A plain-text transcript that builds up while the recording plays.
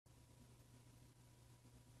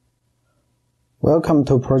Welcome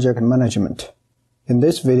to Project Management. In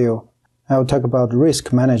this video, I'll talk about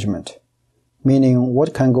risk management, meaning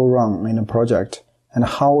what can go wrong in a project and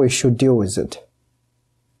how we should deal with it.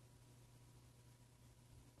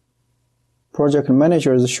 Project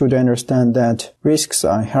managers should understand that risks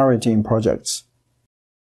are inherent in projects.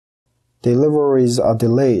 Deliveries are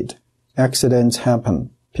delayed, accidents happen,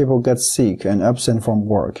 people get sick and absent from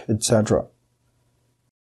work, etc.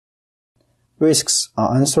 Risks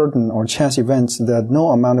are uncertain or chance events that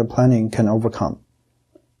no amount of planning can overcome.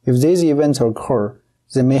 If these events occur,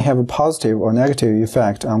 they may have a positive or negative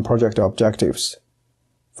effect on project objectives.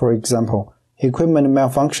 For example, equipment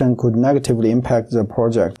malfunction could negatively impact the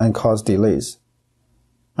project and cause delays.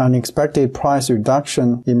 Unexpected price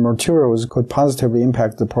reduction in materials could positively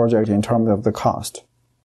impact the project in terms of the cost.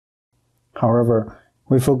 However,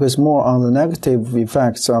 we focus more on the negative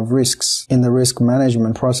effects of risks in the risk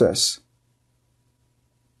management process.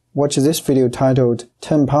 Watch this video titled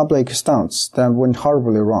 10 Public Stunts That Went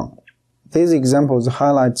Horribly Wrong. These examples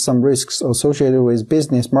highlight some risks associated with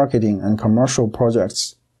business marketing and commercial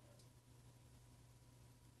projects.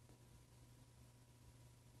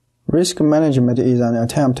 Risk management is an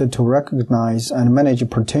attempt to recognize and manage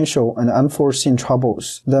potential and unforeseen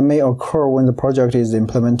troubles that may occur when the project is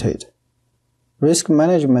implemented. Risk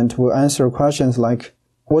management will answer questions like,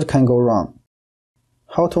 what can go wrong?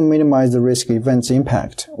 How to minimize the risk event's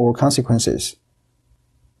impact or consequences?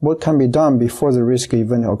 What can be done before the risk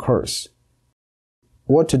event occurs?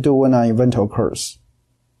 What to do when an event occurs?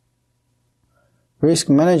 Risk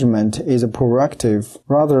management is a proactive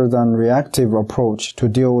rather than reactive approach to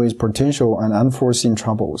deal with potential and unforeseen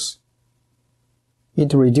troubles.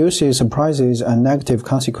 It reduces surprises and negative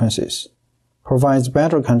consequences, provides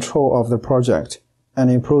better control of the project,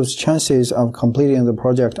 and improves chances of completing the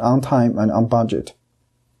project on time and on budget.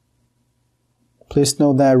 Please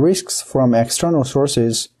note that risks from external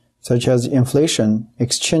sources, such as inflation,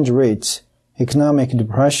 exchange rates, economic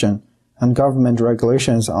depression, and government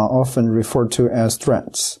regulations are often referred to as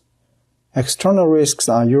threats. External risks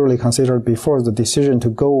are usually considered before the decision to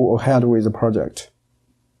go ahead with the project.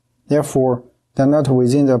 Therefore, they are not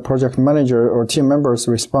within the project manager or team member's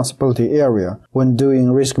responsibility area when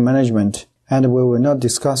doing risk management, and we will not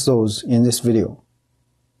discuss those in this video.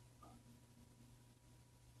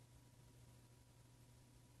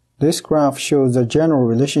 This graph shows the general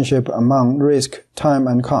relationship among risk, time,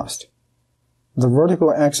 and cost. The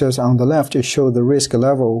vertical axis on the left shows the risk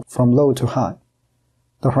level from low to high.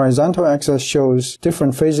 The horizontal axis shows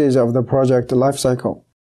different phases of the project lifecycle,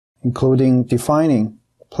 including defining,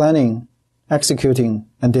 planning, executing,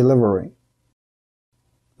 and delivery.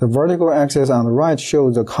 The vertical axis on the right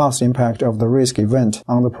shows the cost impact of the risk event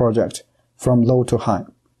on the project from low to high.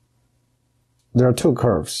 There are two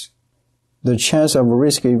curves. The chance of a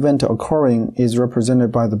risk event occurring is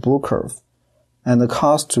represented by the blue curve, and the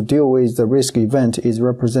cost to deal with the risk event is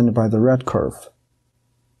represented by the red curve.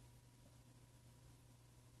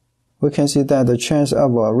 We can see that the chance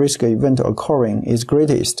of a risk event occurring is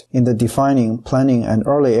greatest in the defining, planning, and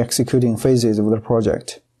early executing phases of the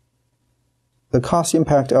project. The cost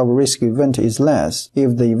impact of a risk event is less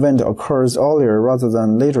if the event occurs earlier rather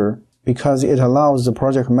than later, because it allows the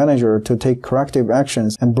project manager to take corrective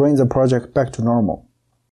actions and bring the project back to normal.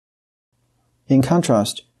 In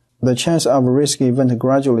contrast, the chance of a risk event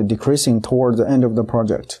gradually decreasing toward the end of the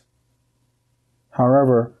project.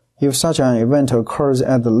 However, if such an event occurs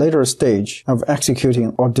at the later stage of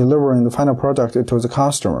executing or delivering the final product to the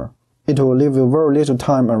customer, it will leave you very little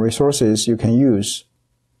time and resources you can use.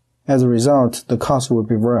 As a result, the cost will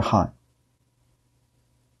be very high.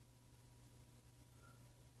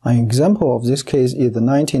 An example of this case is the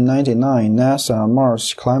 1999 NASA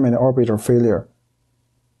Mars Climate Orbiter failure.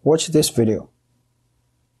 Watch this video.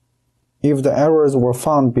 If the errors were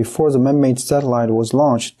found before the man-made satellite was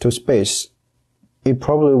launched to space, it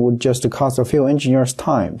probably would just cost a few engineers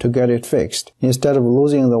time to get it fixed, instead of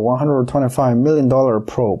losing the $125 million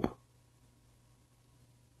probe.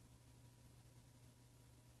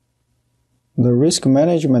 The risk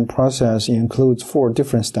management process includes 4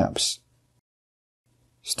 different steps.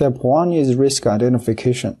 Step 1 is risk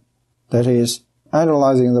identification, that is,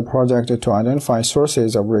 analyzing the project to identify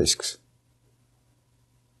sources of risks.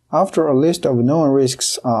 After a list of known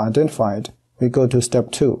risks are identified, we go to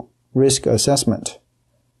Step 2, risk assessment,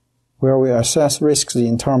 where we assess risks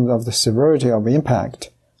in terms of the severity of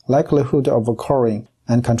impact, likelihood of occurring,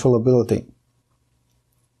 and controllability.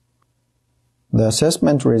 The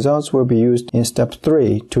assessment results will be used in Step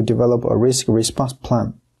 3 to develop a risk response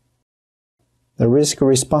plan. The risk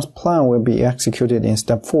response plan will be executed in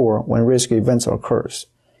Step 4 when risk events occurs,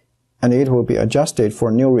 and it will be adjusted for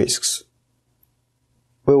new risks.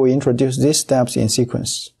 we will introduce these steps in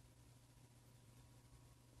sequence.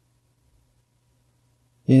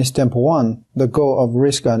 In step 1, the goal of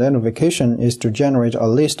risk identification is to generate a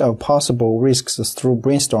list of possible risks through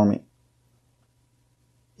brainstorming.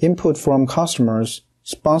 Input from customers,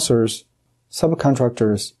 sponsors,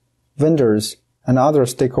 subcontractors, vendors, and other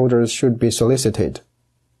stakeholders should be solicited.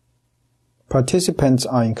 Participants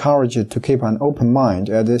are encouraged to keep an open mind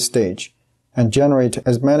at this stage and generate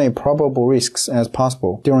as many probable risks as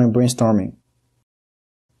possible during brainstorming.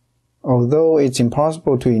 Although it's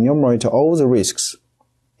impossible to enumerate all the risks,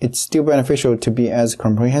 it's still beneficial to be as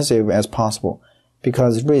comprehensive as possible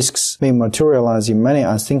because risks may materialize in many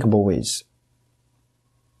unthinkable ways.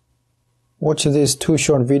 Watch these 2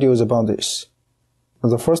 short videos about this.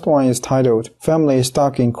 The first one is titled Family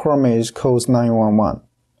Stuck in Corn Maze Calls 911.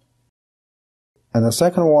 And the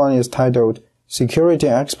second one is titled Security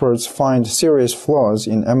Experts Find Serious Flaws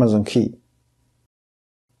in Amazon Key.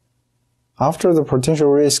 After the potential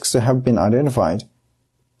risks have been identified,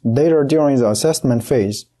 later during the assessment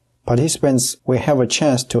phase, participants will have a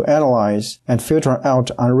chance to analyze and filter out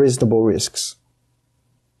unreasonable risks.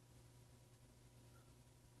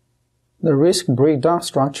 The risk breakdown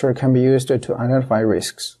structure can be used to identify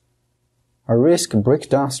risks. A risk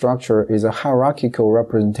breakdown structure is a hierarchical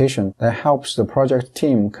representation that helps the project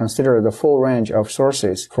team consider the full range of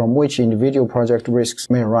sources from which individual project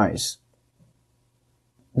risks may arise.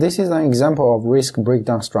 This is an example of risk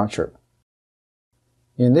breakdown structure.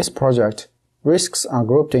 In this project, risks are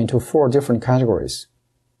grouped into 4 different categories: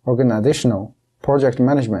 organizational, project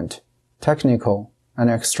management, technical,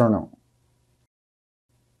 and external.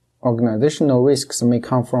 Organizational risks may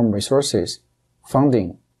come from resources,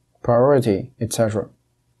 funding, priority, etc.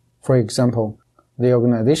 For example, the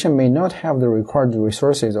organization may not have the required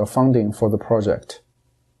resources or funding for the project.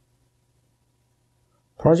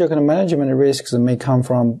 Project management risks may come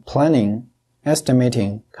from planning,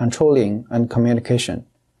 estimating, controlling, and communication.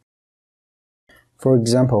 For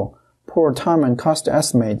example, poor time and cost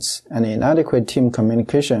estimates and inadequate team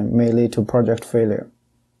communication may lead to project failure.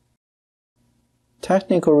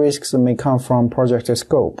 Technical risks may come from project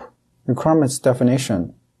scope, requirements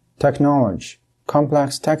definition, technology,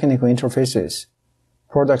 complex technical interfaces,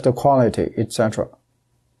 product quality, etc.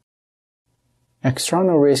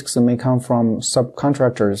 External risks may come from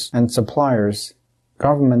subcontractors and suppliers,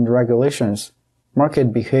 government regulations,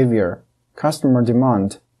 market behavior, customer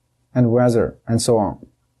demand, and weather, and so on.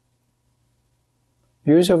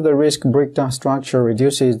 Use of the risk breakdown structure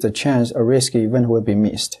reduces the chance a risky event will be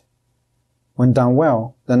missed. When done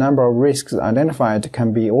well, the number of risks identified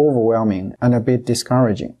can be overwhelming and a bit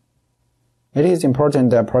discouraging. It is important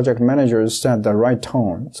that project managers set the right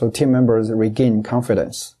tone so team members regain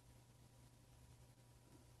confidence.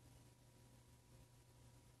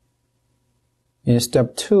 In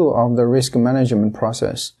step 2 of the risk management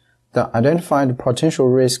process, the identified potential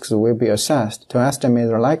risks will be assessed to estimate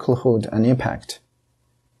their likelihood and impact.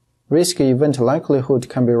 Risk event likelihood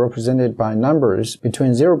can be represented by numbers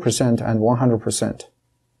between 0% and 100%.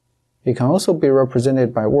 It can also be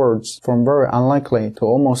represented by words from very unlikely to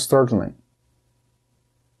almost certainly.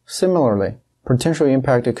 Similarly, potential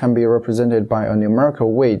impact can be represented by a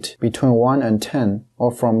numerical weight between 1 and 10 or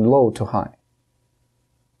from low to high.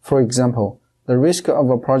 For example, the risk of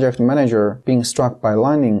a project manager being struck by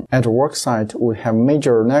lightning at a work site would have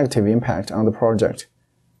major negative impact on the project,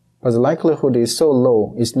 but the likelihood is so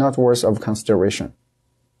low it's not worth of consideration.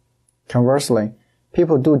 Conversely,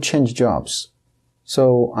 people do change jobs,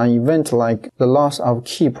 so an event like the loss of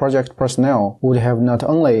key project personnel would have not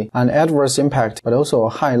only an adverse impact but also a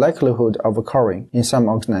high likelihood of occurring in some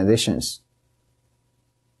organizations.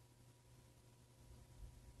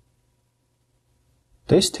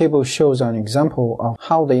 This table shows an example of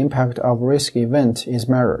how the impact of risk event is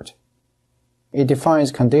measured. It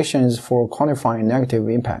defines conditions for quantifying negative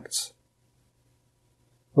impacts.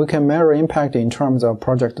 We can measure impact in terms of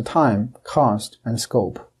project time, cost, and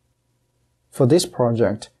scope. For this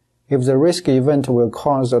project, if the risk event will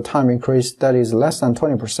cause a time increase that is less than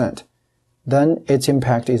 20%, then its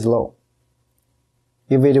impact is low.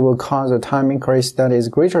 If it will cause a time increase that is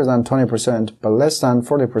greater than 20% but less than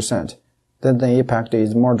 40%, then the impact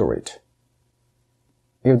is moderate.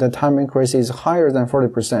 If the time increase is higher than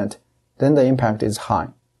 40%, then the impact is high.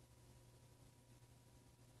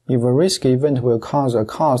 If a risk event will cause a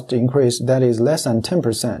cost increase that is less than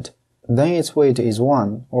 10%, then its weight is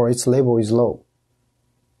 1 or its label is low.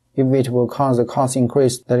 If it will cause a cost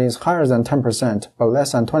increase that is higher than 10% but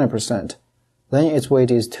less than 20%, then its weight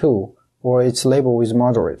is 2 or its label is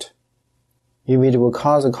moderate. If it will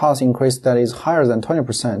cause a cost increase that is higher than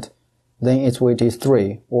 20%, then its weight is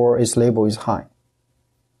 3 or its label is high.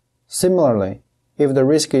 Similarly, if the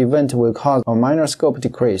risk event will cause a minor scope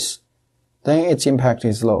decrease, then its impact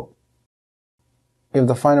is low. If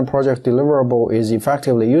the final project deliverable is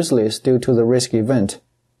effectively useless due to the risk event,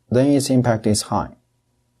 then its impact is high.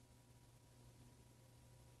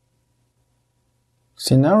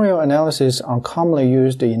 Scenario analysis are commonly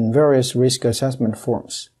used in various risk assessment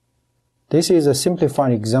forms. This is a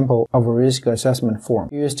simplified example of a risk assessment form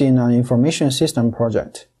used in an information system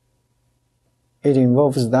project. It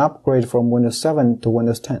involves the upgrade from Windows 7 to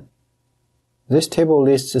Windows 10. This table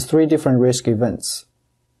lists 3 different risk events.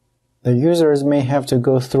 The users may have to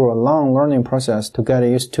go through a long learning process to get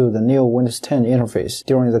used to the new Windows 10 interface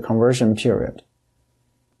during the conversion period.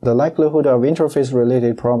 The likelihood of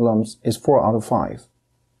interface-related problems is 4 out of 5.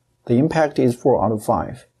 The impact is 4 out of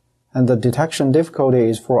 5, and the detection difficulty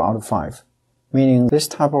is 4 out of 5, meaning this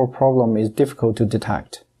type of problem is difficult to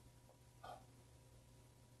detect.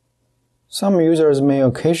 Some users may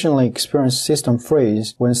occasionally experience system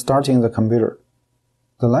freeze when starting the computer.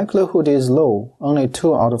 The likelihood is low, only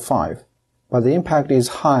 2 out of 5, but the impact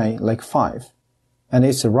is high, like 5, and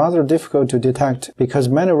it's rather difficult to detect because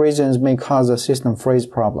many reasons may cause a system freeze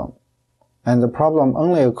problem, and the problem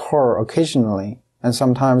only occurs occasionally, and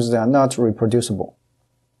sometimes they are not reproducible.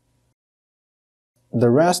 The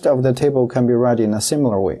rest of the table can be read in a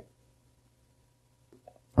similar way.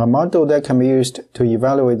 A model that can be used to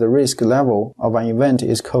evaluate the risk level of an event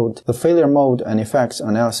is called the Failure Mode and Effects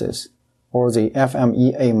Analysis, or the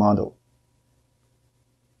FMEA model.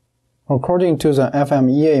 According to the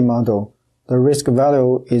FMEA model, the risk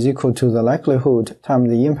value is equal to the likelihood times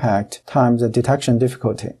the impact times the detection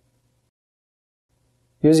difficulty.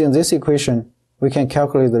 Using this equation, we can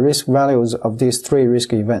calculate the risk values of these 3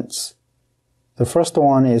 risk events. The first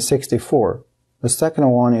one is 64, the second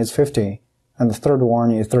one is 50, and the third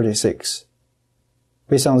one is 36.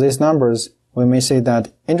 Based on these numbers, we may say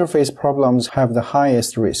that interface problems have the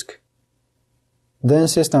highest risk, then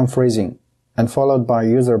system freezing, and followed by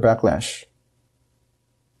user backlash.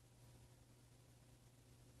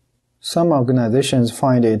 Some organizations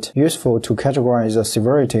find it useful to categorize the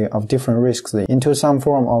severity of different risks into some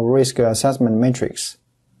form of risk assessment matrix.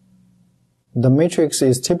 The matrix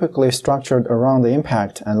is typically structured around the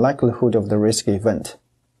impact and likelihood of the risk event.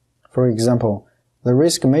 For example, the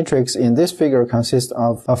risk matrix in this figure consists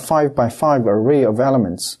of a 5x5 array of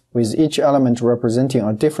elements, with each element representing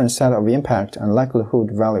a different set of impact and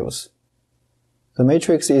likelihood values. The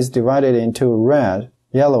matrix is divided into red,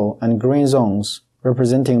 yellow, and green zones,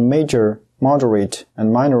 representing major, moderate,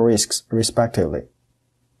 and minor risks respectively.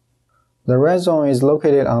 The red zone is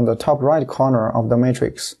located on the top right corner of the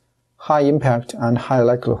matrix, high impact and high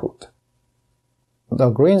likelihood. The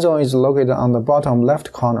green zone is located on the bottom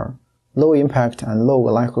left corner, low impact and low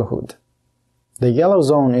likelihood. The yellow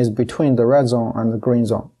zone is between the red zone and the green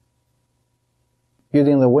zone.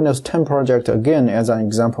 Using the Windows 10 project again as an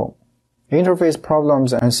example, interface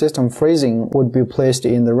problems and system freezing would be placed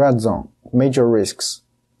in the red zone, major risks,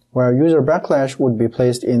 while user backlash would be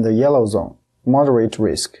placed in the yellow zone, moderate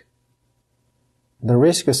risk. The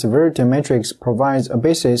risk severity matrix provides a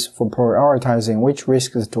basis for prioritizing which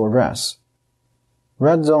risks to address.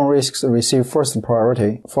 Red zone risks receive first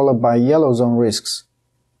priority, followed by yellow zone risks.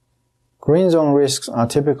 Green zone risks are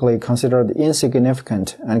typically considered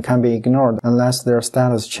insignificant and can be ignored unless their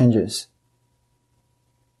status changes.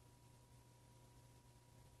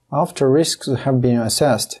 After risks have been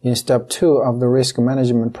assessed in step 2 of the risk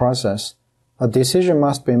management process, a decision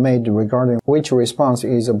must be made regarding which response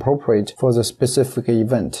is appropriate for the specific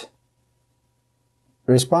event.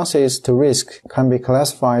 Responses to risk can be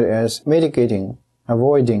classified as mitigating,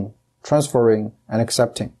 avoiding, transferring, and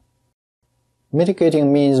accepting.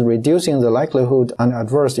 Mitigating means reducing the likelihood an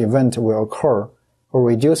adverse event will occur or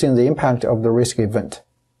reducing the impact of the risk event.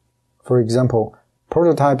 For example,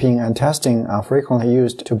 prototyping and testing are frequently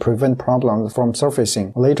used to prevent problems from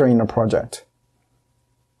surfacing later in a project.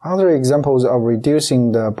 Other examples of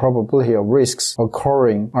reducing the probability of risks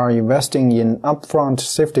occurring are investing in upfront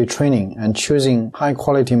safety training and choosing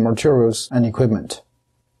high-quality materials and equipment.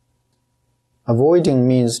 Avoiding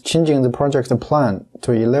means changing the project plan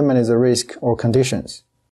to eliminate the risk or conditions.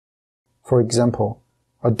 For example,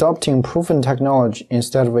 adopting proven technology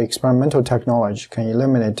instead of experimental technology can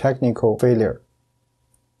eliminate technical failure.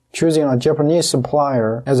 Choosing a Japanese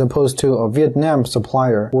supplier as opposed to a Vietnam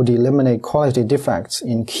supplier would eliminate quality defects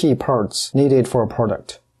in key parts needed for a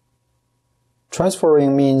product.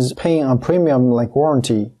 Transferring means paying a premium like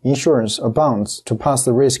warranty, insurance, or bonds to pass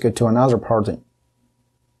the risk to another party.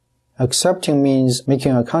 Accepting means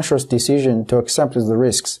making a conscious decision to accept the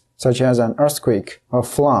risks, such as an earthquake or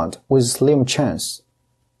flood, with slim chance.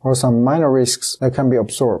 or some minor risks that can be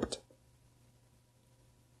absorbed.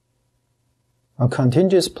 A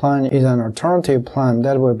contingency plan is an alternative plan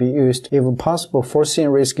that will be used if a possible foreseen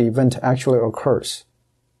risk event actually occurs.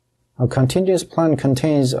 A contingency plan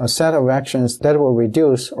contains a set of actions that will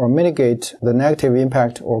reduce or mitigate the negative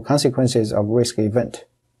impact or consequences of risk event.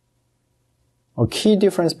 A key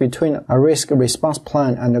difference between a risk response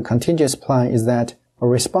plan and a contingency plan is that a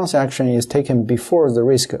response action is taken before the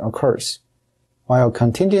risk occurs, while a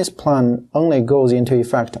contingency plan only goes into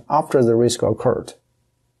effect after the risk occurred.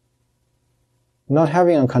 Not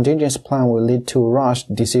having a contingency plan will lead to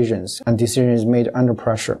rushed decisions and decisions made under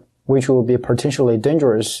pressure, which will be potentially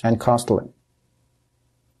dangerous and costly.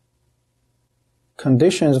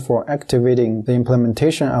 Conditions for activating the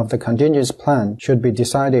implementation of the contingency plan should be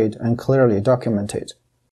decided and clearly documented.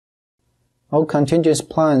 All contingency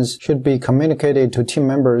plans should be communicated to team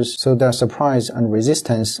members so that surprise and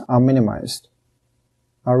resistance are minimized.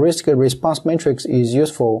 A risk response matrix is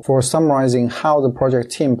useful for summarizing how the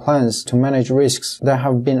project team plans to manage risks that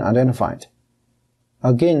have been identified.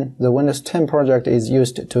 Again, the Windows 10 project is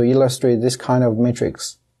used to illustrate this kind of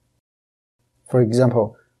matrix. For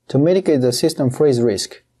example, to mitigate the system freeze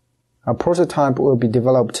risk, a prototype will be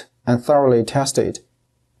developed and thoroughly tested.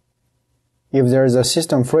 If there is a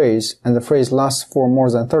system freeze and the freeze lasts for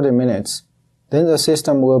more than 30 minutes, then the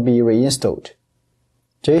system will be reinstalled.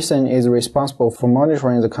 Jason is responsible for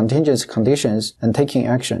monitoring the contingency conditions and taking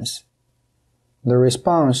actions. The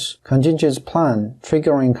response, contingency plan,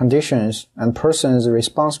 triggering conditions, and persons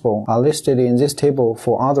responsible are listed in this table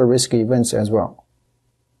for other risk events as well.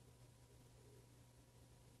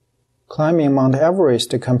 Climbing Mount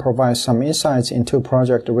Everest can provide some insights into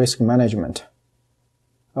project risk management.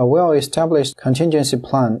 A well-established contingency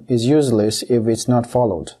plan is useless if it's not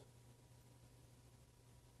followed.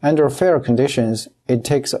 Under fair conditions, it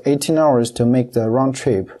takes 18 hours to make the round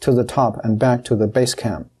trip to the top and back to the base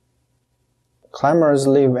camp. Climbers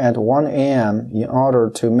leave at 1 a.m. in order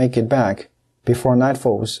to make it back before night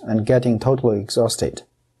falls and getting totally exhausted.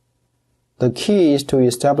 The key is to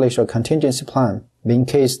establish a contingency plan in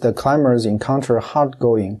case the climbers encounter hard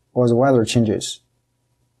going or the weather changes.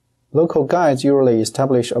 Local guides usually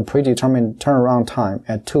establish a predetermined turnaround time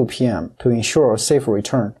at 2 p.m. to ensure a safe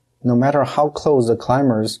return, no matter how close the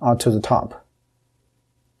climbers are to the top.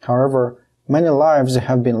 However, many lives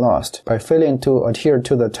have been lost by failing to adhere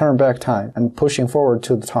to the turn-back time and pushing forward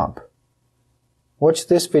to the top. Watch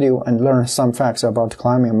this video and learn some facts about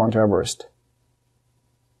climbing Mount Everest.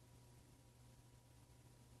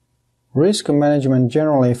 Risk management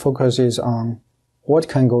generally focuses on what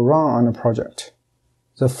can go wrong on a project.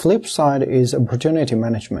 The flip side is opportunity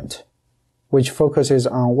management, which focuses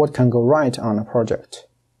on what can go right on a project.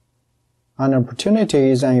 An opportunity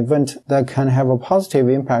is an event that can have a positive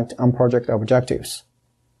impact on project objectives.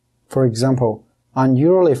 For example,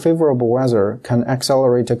 unusually favorable weather can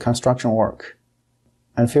accelerate construction work,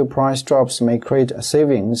 and fuel price drops may create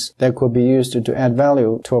savings that could be used to add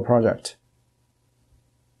value to a project.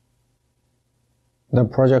 The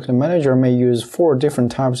project manager may use 4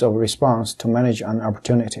 different types of response to manage an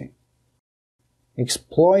opportunity.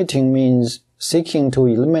 Exploiting means seeking to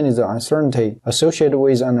eliminate the uncertainty associated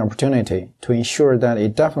with an opportunity to ensure that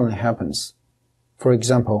it definitely happens. For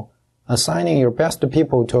example, assigning your best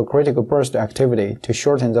people to a critical burst activity to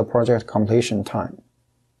shorten the project completion time.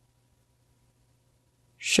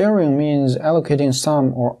 Sharing means allocating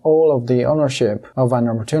some or all of the ownership of an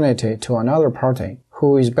opportunity to another party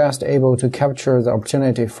who is best able to capture the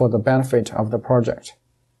opportunity for the benefit of the project.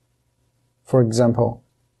 For example,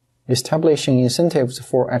 establishing incentives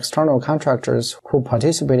for external contractors who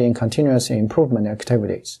participate in continuous improvement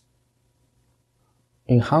activities.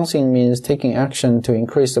 Enhancing means taking action to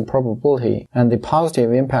increase the probability and the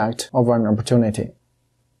positive impact of an opportunity.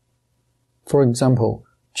 For example,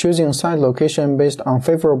 choosing site location based on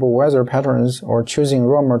favorable weather patterns or choosing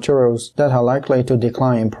raw materials that are likely to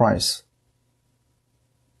decline in price.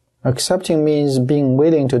 Accepting means being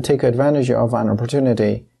willing to take advantage of an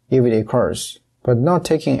opportunity if it occurs, but not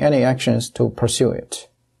taking any actions to pursue it.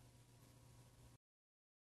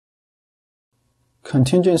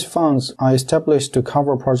 Contingency funds are established to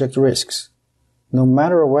cover project risks, no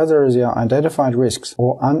matter whether they are identified risks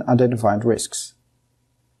or unidentified risks.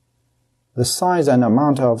 The size and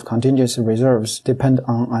amount of contingency reserves depend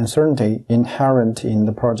on uncertainty inherent in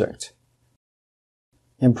the project.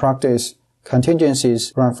 In practice,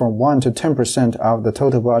 contingencies run from 1 to 10% of the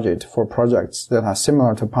total budget for projects that are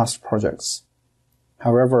similar to past projects.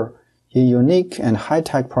 However, in unique and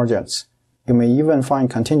high-tech projects, you may even find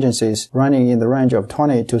contingencies running in the range of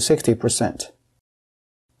 20 to 60%.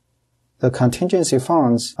 The contingency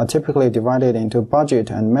funds are typically divided into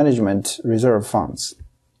budget and management reserve funds.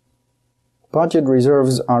 Budget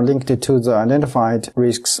reserves are linked to the identified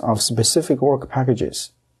risks of specific work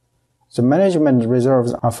packages. The management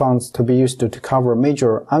reserves are funds to be used to cover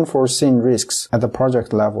major unforeseen risks at the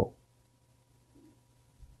project level.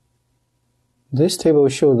 This table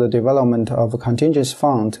shows the development of a contingency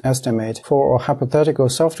fund estimate for a hypothetical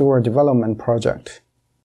software development project.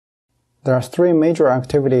 There are three major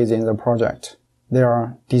activities in the project. They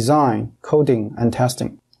are design, coding, and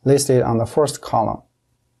testing, listed on the first column.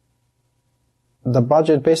 The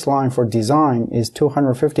budget baseline for design is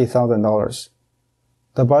 $250,000.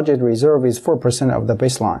 The budget reserve is 4% of the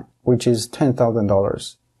baseline, which is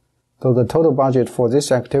 $10,000. So the total budget for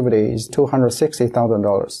this activity is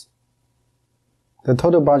 $260,000. The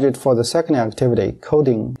total budget for the second activity,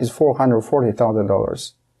 coding, is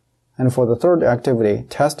 $440,000. And for the third activity,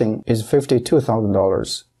 testing, is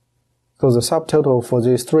 $52,000. So the subtotal for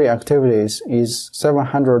these three activities is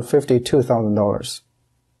 $752,000.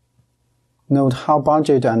 Note how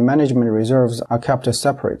budget and management reserves are kept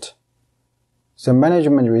separate. The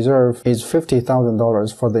management reserve is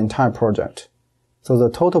 $50,000 for the entire project. So the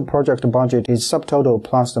total project budget is subtotal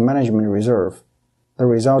plus the management reserve. The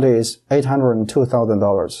result is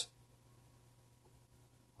 $802,000.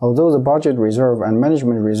 Although the budget reserve and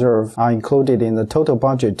management reserve are included in the total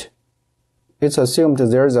budget, it's assumed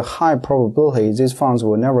there is a high probability these funds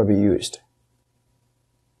will never be used.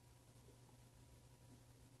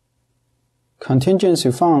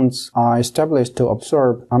 Contingency funds are established to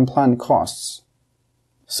absorb unplanned costs.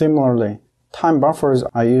 Similarly, time buffers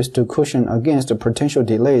are used to cushion against potential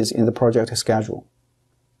delays in the project schedule.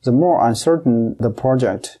 The more uncertain the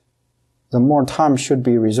project, the more time should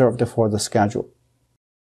be reserved for the schedule.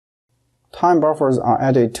 Time buffers are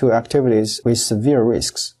added to activities with severe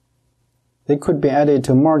risks. They could be added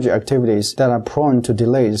to merge activities that are prone to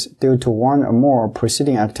delays due to one or more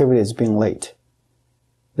preceding activities being late.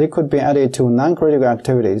 They could be added to non-critical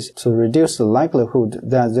activities to reduce the likelihood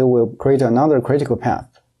that they will create another critical path.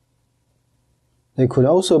 They could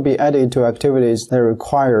also be added to activities that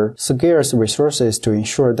require scarce resources to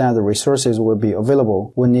ensure that the resources will be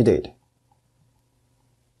available when needed.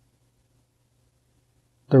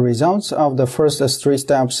 The results of the first three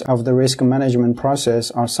steps of the risk management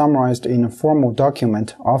process are summarized in a formal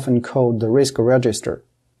document often called the risk register.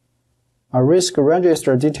 A risk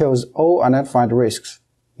register details all identified risks,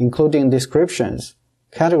 including descriptions,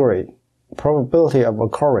 category, probability of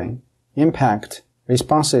occurring, impact,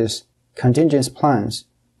 responses, contingency plans,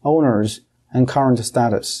 owners, and current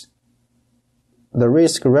status. The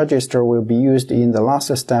risk register will be used in the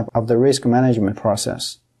last step of the risk management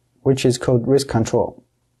process, which is called risk control.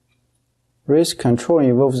 Risk control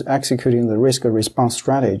involves executing the risk response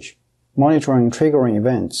strategy, monitoring triggering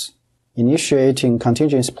events, initiating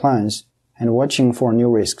contingency plans, and watching for new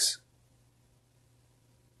risks.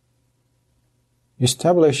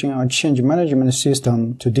 Establishing a change management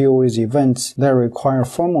system to deal with events that require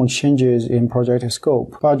formal changes in project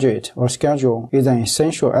scope, budget, or schedule is an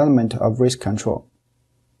essential element of risk control.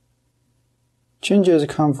 Changes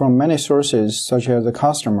come from many sources such as the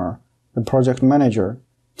customer, the project manager,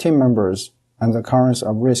 team members, and the occurrence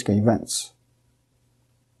of risk events.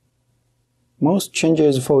 Most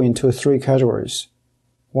changes fall into three categories.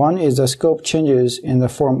 One is the scope changes in the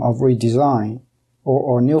form of redesign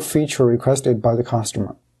or a new feature requested by the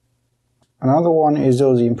customer. Another one is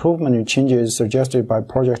those improvement changes suggested by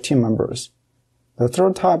project team members. The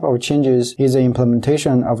third type of changes is the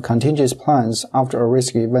implementation of contingency plans after a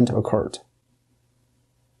risk event occurred.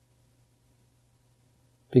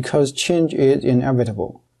 Because change is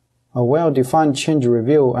inevitable, a well-defined change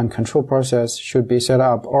review and control process should be set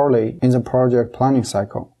up early in the project planning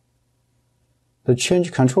cycle. The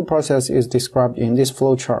change control process is described in this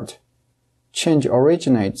flowchart. Change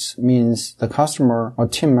originates means the customer or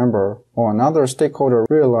team member or another stakeholder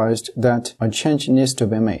realized that a change needs to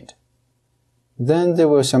be made. Then they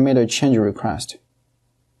will submit a change request.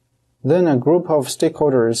 Then a group of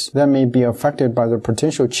stakeholders that may be affected by the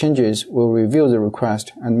potential changes will review the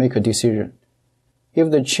request and make a decision. If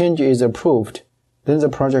the change is approved, then the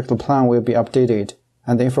project plan will be updated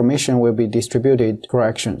and the information will be distributed for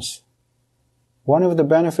actions. One of the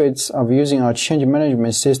benefits of using a change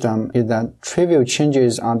management system is that trivial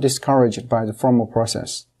changes are discouraged by the formal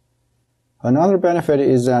process. Another benefit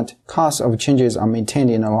is that costs of changes are maintained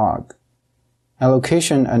in a log.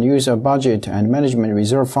 Allocation and use of budget and management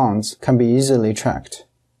reserve funds can be easily tracked.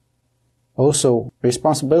 Also,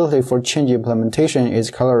 responsibility for change implementation is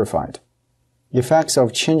clarified. Effects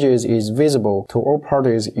of changes is visible to all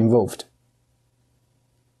parties involved.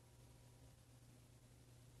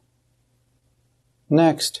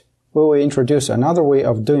 Next, we will introduce another way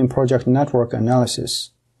of doing project network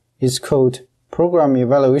analysis. It's called Program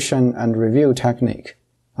Evaluation and Review Technique,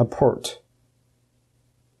 a PERT.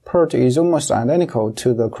 PERT is almost identical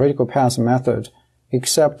to the critical path method,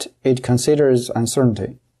 except it considers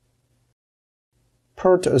uncertainty.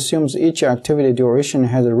 PERT assumes each activity duration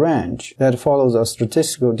has a range that follows a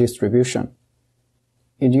statistical distribution.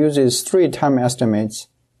 It uses 3 time estimates,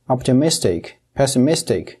 optimistic,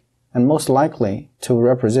 pessimistic, and most likely, to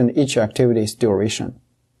represent each activity's duration.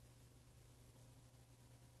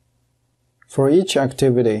 For each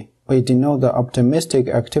activity, we denote the optimistic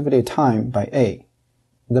activity time by A,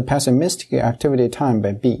 the pessimistic activity time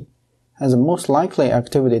by B, and the most likely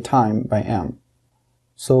activity time by M.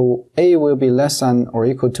 So A will be less than or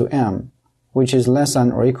equal to M, which is less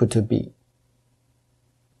than or equal to B.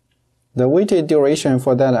 The weighted duration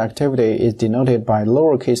for that activity is denoted by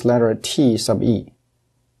lowercase letter t sub e,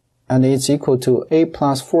 and it's equal to A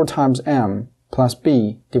plus 4 times M plus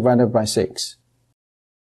B divided by 6.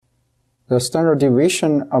 The standard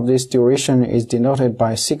deviation of this duration is denoted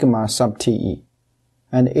by sigma sub te,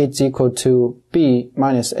 and it's equal to B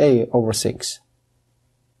minus A over 6.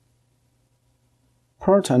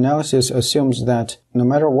 PERT analysis assumes that no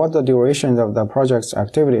matter what the durations of the project's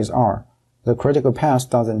activities are, the critical path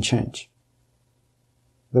doesn't change.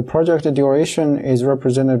 The project duration is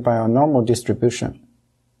represented by a normal distribution.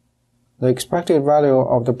 The expected value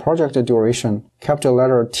of the project duration, capital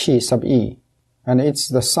letter T sub e, and it's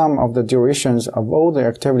the sum of the durations of all the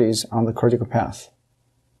activities on the critical path.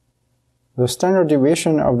 The standard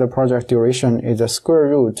deviation of the project duration is the square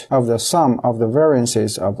root of the sum of the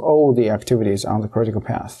variances of all the activities on the critical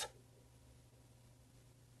path.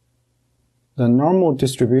 The normal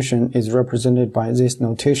distribution is represented by this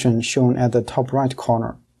notation shown at the top right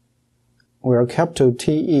corner, where capital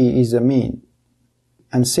TE is the mean,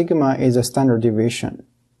 and sigma is the standard deviation.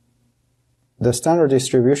 The standard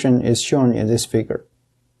distribution is shown in this figure.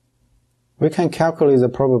 We can calculate the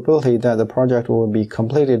probability that the project will be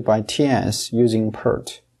completed by TS using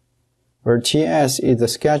PERT, where TS is the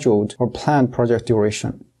scheduled or planned project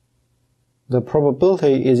duration. The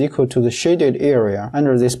probability is equal to the shaded area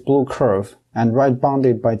under this blue curve and right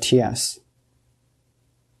bounded by TS.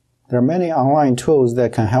 There are many online tools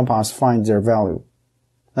that can help us find their value.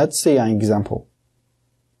 Let's see an example.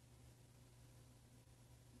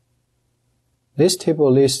 This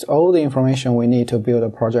table lists all the information we need to build a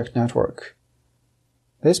project network.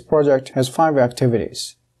 This project has 5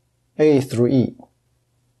 activities, A through E.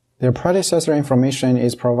 Their predecessor information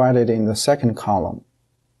is provided in the second column.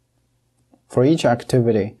 For each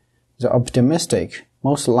activity, the optimistic,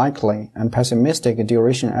 most likely, and pessimistic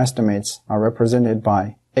duration estimates are represented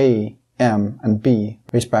by A, M, and B,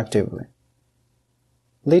 respectively.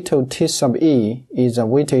 Little t sub e is a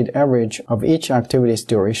weighted average of each activity's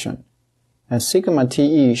duration, and sigma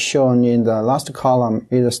te shown in the last column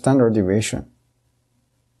is the standard deviation.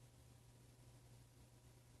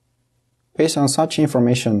 Based on such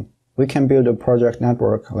information, we can build a project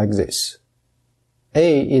network like this.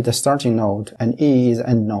 A is the starting node and E is the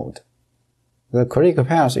end node. The critical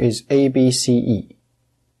path is ABCE.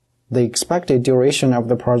 The expected duration of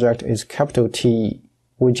the project is capital TE,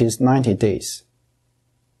 which is 90 days.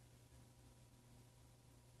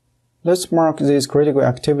 Let's mark these critical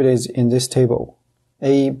activities in this table,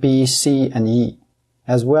 A, B, C, and E,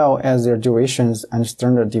 as well as their durations and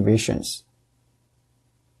standard deviations.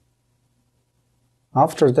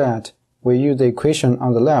 After that, we use the equation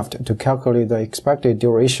on the left to calculate the expected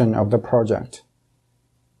duration of the project.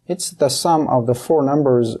 It's the sum of the 4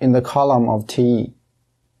 numbers in the column of TE.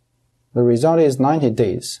 The result is 90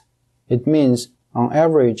 days. It means, on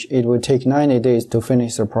average, it will take 90 days to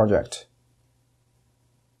finish the project.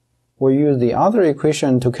 We use the other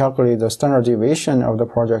equation to calculate the standard deviation of the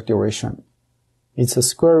project duration. It's the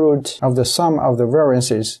square root of the sum of the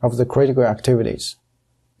variances of the critical activities.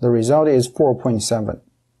 The result is 4.7.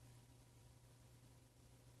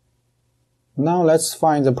 Now let's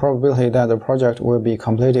find the probability that the project will be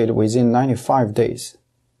completed within 95 days.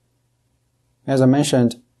 As I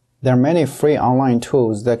mentioned, there are many free online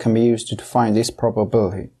tools that can be used to find this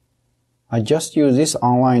probability. I just use this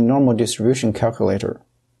online normal distribution calculator.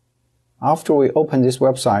 After we open this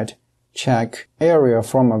website, check area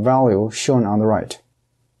from a value shown on the right.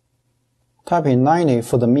 Type in 90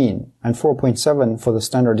 for the mean and 4.7 for the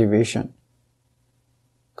standard deviation.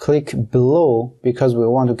 Click below because we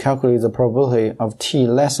want to calculate the probability of t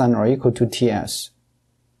less than or equal to ts.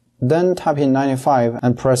 Then type in 95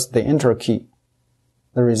 and press the enter key.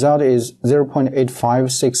 The result is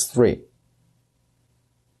 0.8563.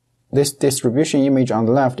 This distribution image on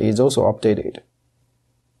the left is also updated.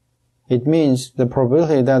 It means the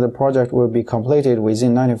probability that the project will be completed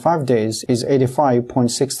within 95 days is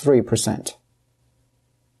 85.63%.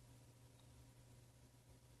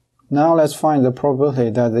 Now let's find the probability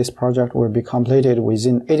that this project will be completed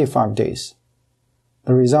within 85 days.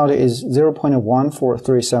 The result is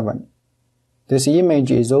 0.1437. This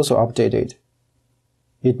image is also updated.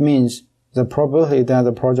 It means the probability that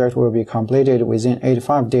the project will be completed within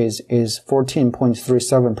 85 days is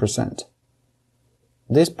 14.37%.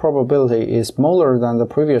 This probability is smaller than the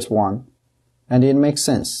previous one, and it makes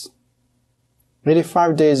sense.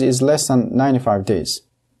 85 days is less than 95 days,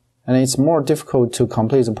 and it's more difficult to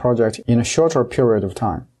complete the project in a shorter period of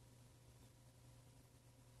time.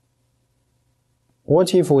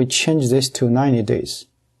 What if we change this to 90 days,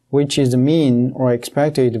 which is the mean or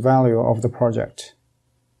expected value of the project?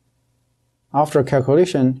 After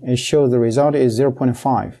calculation, it shows the result is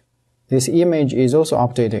 0.5. This image is also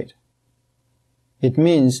updated. It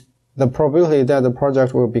means the probability that the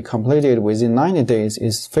project will be completed within 90 days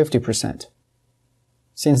is 50%.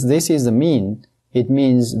 Since this is the mean, it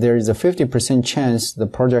means there is a 50% chance the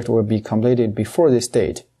project will be completed before this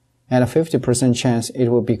date, and a 50% chance it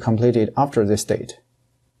will be completed after this date.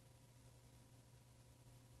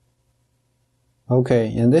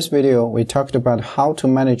 Okay, in this video, we talked about how to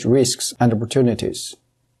manage risks and opportunities.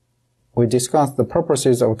 We discussed the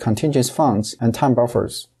purposes of contingency funds and time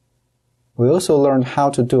buffers. We also learned how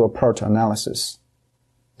to do a PERT analysis.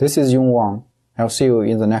 This is Wang. I'll see you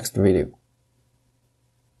in the next video.